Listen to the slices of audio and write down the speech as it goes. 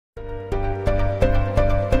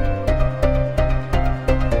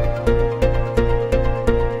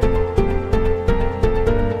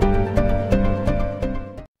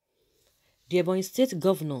The Ebonyi State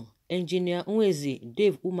Governor, Engineer Nweze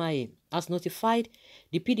Dave Umahi, has notified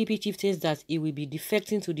the PDP chieftains that he will be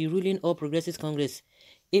defecting to the ruling All Progressives Congress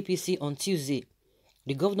 (APC) on Tuesday.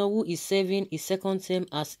 The governor, who is serving his second term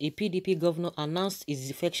as a PDP governor, announced his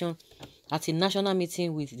defection at a national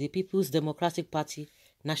meeting with the People's Democratic Party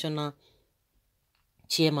National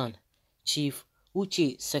Chairman, Chief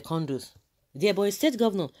Uche Secondus. The Ebonyi State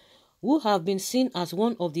Governor, who have been seen as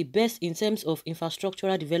one of the best in terms of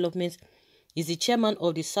infrastructural development, is the chairman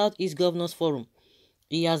of the Southeast Governors Forum.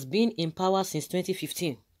 He has been in power since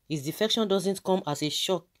 2015. His defection doesn't come as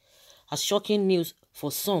shocking news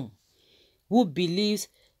for some, who believes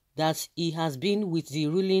that he has been with the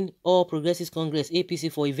ruling All Progressives Congress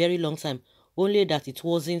 (APC) for a very long time, only that it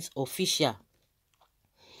wasn't official.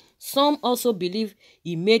 Some also believe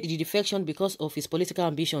he made the defection because of his political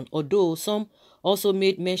ambition, although some also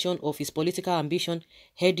made mention of his political ambition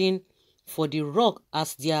heading for the rock,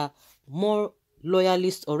 as there are more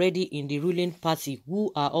loyalists already in the ruling party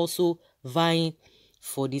who are also vying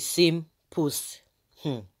for the same post.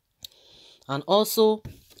 And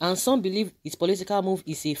some believe his political move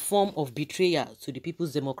is a form of betrayal to the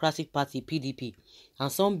People's Democratic Party (PDP),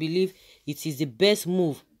 and some believe it is the best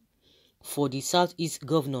move for the Southeast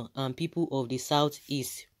governor and people of the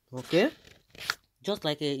Southeast. Okay, just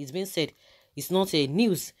like it's been said, it's not a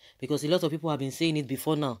news because a lot of people have been saying it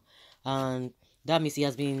before now, and that means he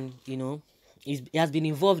has been, he has been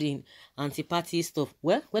involved in anti-party stuff.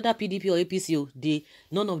 Well, whether PDP or APC,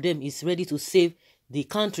 none of them is ready to save the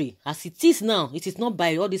country as it is now. It is not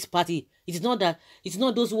by all this party. It is not that. It's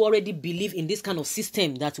not those who already believe in this kind of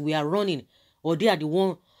system that we are running, or they are the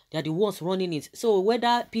ones running it. So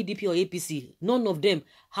whether PDP or APC, none of them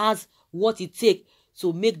has what it takes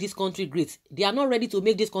to make this country great. They are not ready to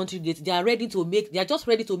make this country great. They are just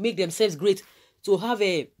ready to make themselves great, to have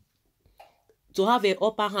a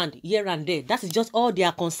upper hand here and there. That is just all they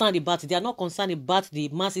are concerned about. They are not concerned about the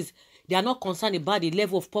masses. They are not concerned about the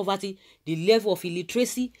level of poverty, the level of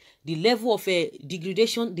illiteracy, the level of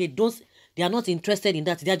degradation. They are not interested in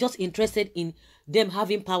that. They are just interested in them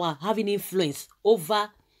having power, having influence over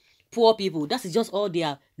poor people. That is just all they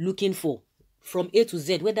are looking for, from A to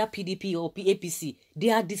Z, whether PDP or APC. They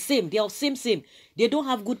are the same. They are same. They don't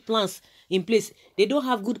have good plans in place. They don't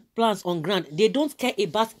have good plans on ground. They don't care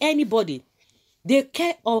about anybody. They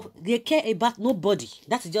care about nobody.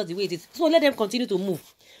 That's just the way it is. So let them continue to move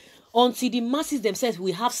until the masses themselves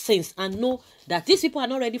will have sense and know that these people are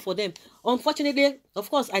not ready for them. Unfortunately, of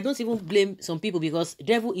course, I don't even blame some people, because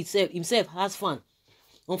devil himself has fun.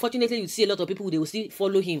 Unfortunately, you see a lot of people, they will still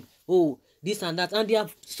follow him. Oh, this and that. And they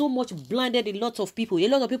have so much blinded a lot of people. A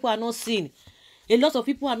lot of people are not seeing. A lot of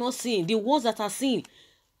people are not seeing. The ones that are seeing,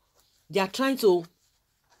 they are trying to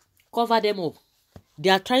cover them up. They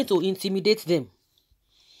are trying to intimidate them.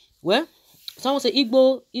 Well, someone say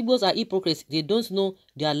Igbos are hypocrites. They don't know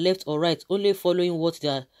they are left or right, only following what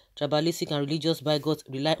their tribalistic and religious bigots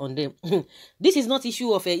rely on them. This is not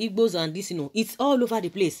issue of Igbos and this, it's all over the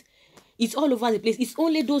place. It's all over the place. It's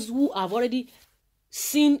only those who have already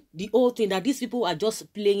seen the whole thing that these people are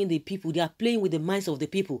just playing the people. They are playing with the minds of the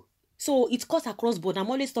people. So it's cut across board. I'm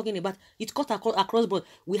always talking about it's cut across board.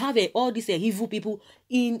 We have all these evil people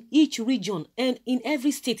in each region and in every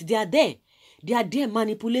state. They are there. They are there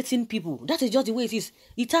manipulating people. That is just the way it is.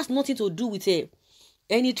 It has nothing to do with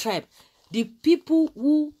any tribe. The people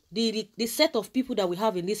who, the set of people that we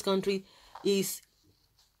have in this country is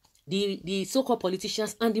the so-called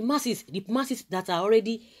politicians and the masses that are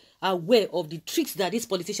already aware of the tricks that these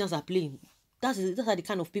politicians are playing. Those are the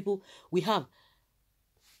kind of people we have.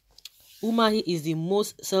 Umahi is the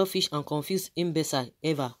most selfish and confused imbecile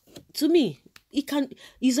ever. To me,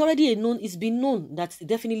 it's already it's been known that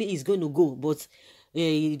definitely is going to go, but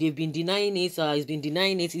they've been denying it. It's been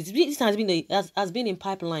denying it. This has been in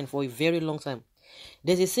pipeline for a very long time.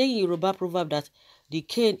 There's a saying in Yoruba proverb that the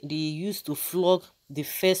cane they used to flog the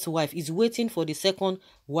first wife is waiting for the second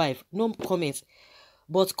wife. No comments.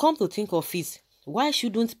 But come to think of it, why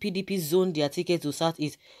shouldn't PDP zone their ticket to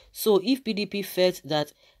Southeast? So if PDP felt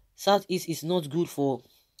that Southeast is not good for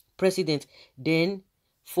president, then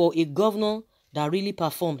for a governor that really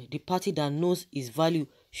performed, the party that knows his value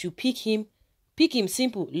should pick him.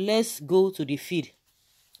 Simple. Let's go to the field.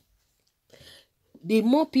 The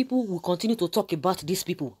more people will continue to talk about these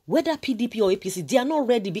people, whether PDP or APC, they are not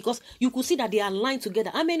ready, because you could see that they are aligned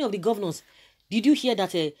together. How many of the governors did you hear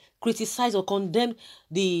that criticize or condemn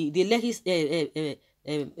the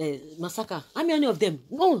massacre? How many of them?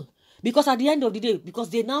 No. Because at the end of the day, because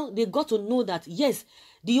they got to know that, yes,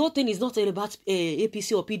 the whole thing is not about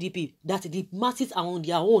APC or PDP, that the masses are on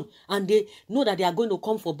their own, and they know that they are going to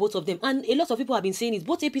come for both of them. And a lot of people have been saying it,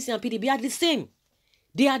 both APC and PDP are the same.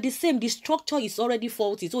 They are the same. The structure is already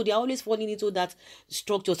faulty, so they are always falling into that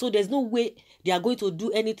structure. So there's no way they are going to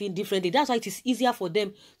do anything differently. That's why it is easier for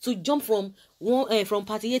them to jump from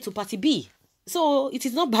party A to party B. So it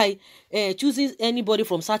is not by choosing anybody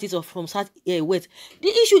from Southeast or from South West. The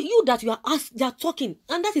issue, you are talking,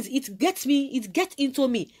 and that is, it gets into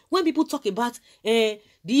me when people talk about the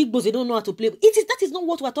Igbos, they don't know how to play. That is not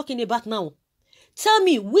what we are talking about now. Tell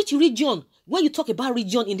me which region, when you talk about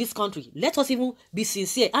region in this country, let us even be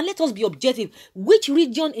sincere and let us be objective. Which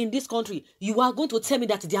region in this country you are going to tell me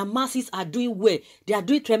that their masses are doing well? They are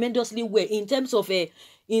doing tremendously well in terms of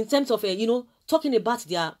talking about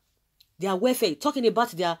their welfare, talking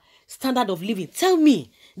about their standard of living. Tell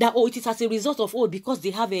me that, it is as a result of because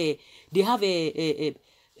they have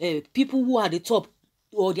people who are at the top,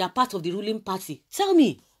 or they are part of the ruling party. Tell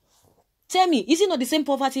me, is it not the same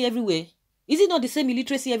poverty everywhere? Is it not the same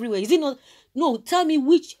illiteracy everywhere? Is it not? No, tell me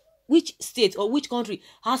which state or which country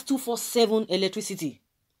has 24/7 electricity?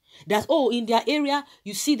 That, in their area,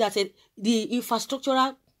 you see that the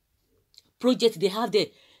infrastructural project they have there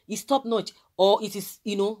is top notch, or it is,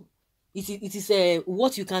 it is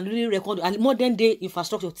what you can really record, and modern day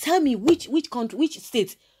infrastructure. Tell me which country, which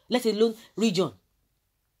state, let alone region.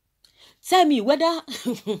 Tell me whether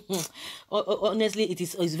honestly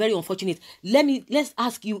it's very unfortunate. Let's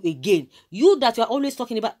ask you again. You that you are always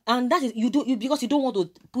talking about, and that is because you don't want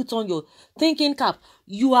to put on your thinking cap.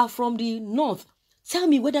 You are from the north. Tell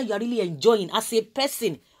me whether you are really enjoying as a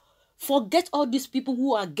person. Forget all these people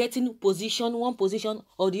who are getting one position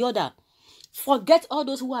or the other. Forget all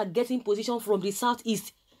those who are getting position from the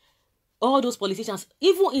southeast. All those politicians,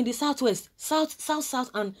 even in the southwest,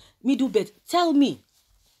 south and middle belt. Tell me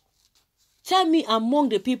among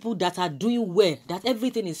the people that are doing well, that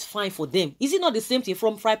everything is fine for them. Is it not the same thing,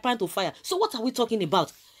 from fry pan to fire? So what are we talking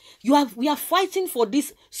about? We are fighting for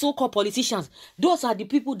these so-called politicians. Those are the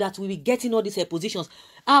people that will be getting all these positions.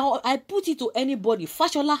 I put it to anybody.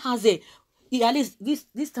 Fashola has at least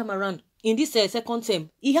this time around, in this second term,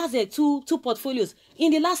 he has two portfolios.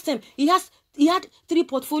 In the last term, he had 3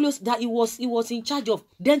 portfolios that he was in charge of.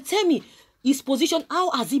 Then tell me, his position, how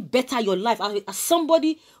has it better your life as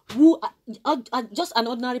somebody who just an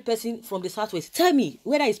ordinary person from the southwest? Tell me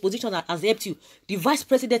whether his position has helped you. The vice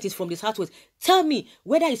president is from the southwest. Tell me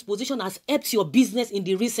whether his position has helped your business in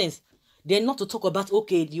the recent. Then not to talk about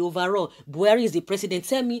the overall, Buhari is the president.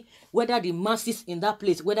 Tell me whether the masses in that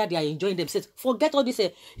place, whether they are enjoying themselves. Forget all this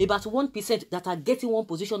about 1% that are getting one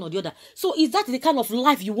position or the other. So is that the kind of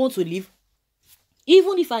life you want to live?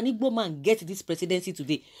 Even if an Igbo man gets this presidency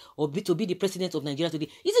today, or to be the president of Nigeria today,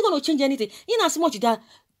 is it going to change anything? In as much that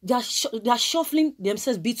they are shuffling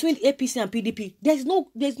themselves between APC and PDP, there's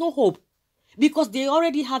no hope, because they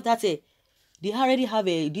already have that. They already have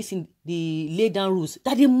this in the laid down rules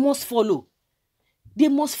that they must follow. They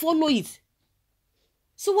must follow it.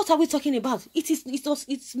 So what are we talking about?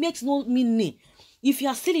 It makes no meaning. If you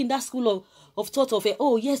are still in that school of thought of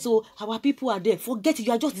yes, our people are there, forget it.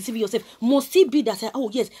 You are just deceiving yourself. Must it be that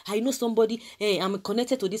yes, I know somebody, I'm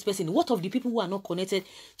connected to this person? What of the people who are not connected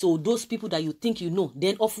to those people that you think you know?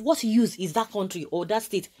 Then of what use is that country or that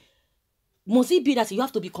state? Must it be that you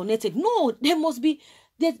have to be connected? No, there must be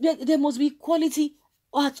quality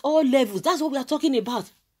at all levels. That's what we are talking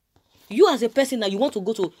about. You as a person that you want to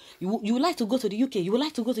go to, you like to go to the UK, you would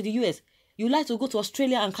like to go to the US, you like to go to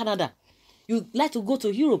Australia and Canada, you like to go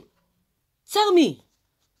to Europe. Tell me,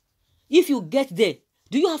 if you get there,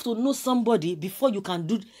 do you have to know somebody before you can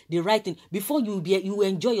do the right thing, before you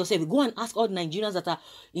enjoy yourself? Go and ask all Nigerians that are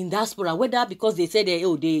in diaspora, whether because they say they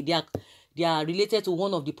are related to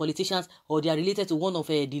one of the politicians, or they are related to one of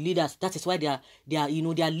the leaders. That is why they are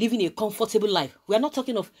living a comfortable life. We are not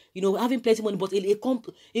talking of having plenty of money, but a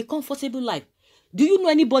comfortable life. Do you know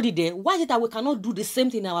anybody there? Why is it that we cannot do the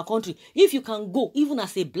same thing in our country? If you can go, even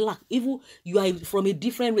as a black, even you are from a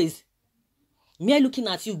different race, me looking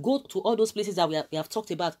at you, go to all those places that we have talked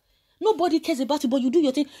about. Nobody cares about you, but you do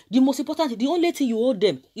your thing. The most important, the only thing you owe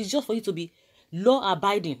them is just for you to be law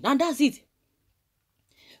abiding, and that's it.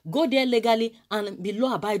 Go there legally and be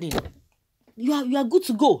law abiding. You are good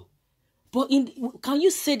to go. But can you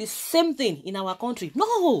say the same thing in our country?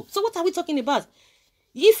 No. So what are we talking about?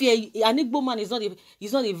 If an Igbo man is not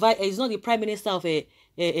the prime minister of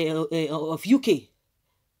UK,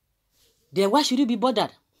 then why should you be bothered?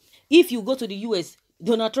 If you go to the US,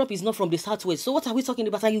 Donald Trump is not from the southwest. So what are we talking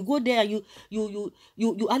about? And you go there, and you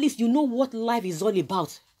at least you know what life is all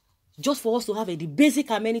about. just for us to have the basic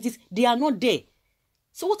amenities. They are not there.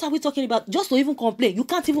 So what are we talking about? Just to even complain. You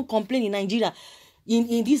can't even complain in Nigeria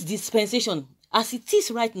in this dispensation as it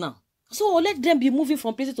is right now. So let them be moving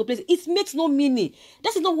from place to place. It makes no meaning.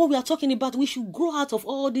 That is not what we are talking about. We should grow out of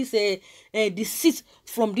all this deceit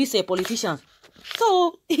from these politicians.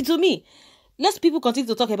 So to me, let people continue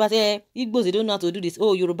to talk about Igbos, they don't know how to do this.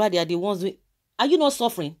 Oh, Yoruba, they are the ones doing. Are you not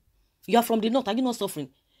suffering? You are from the north. Are you not suffering?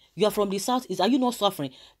 You are from the south. Are you not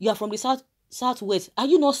suffering? You are from the southwest. Are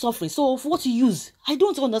you not suffering? So for what use? I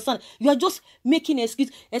don't understand. You are just making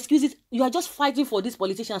excuses. You are just fighting for these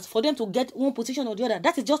politicians for them to get one position or the other.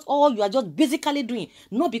 That is just all you are just basically doing.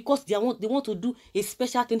 Not because they want to do a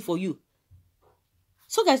special thing for you.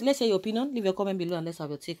 So guys, let's hear your opinion. Leave your comment below and let's have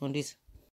your take on this.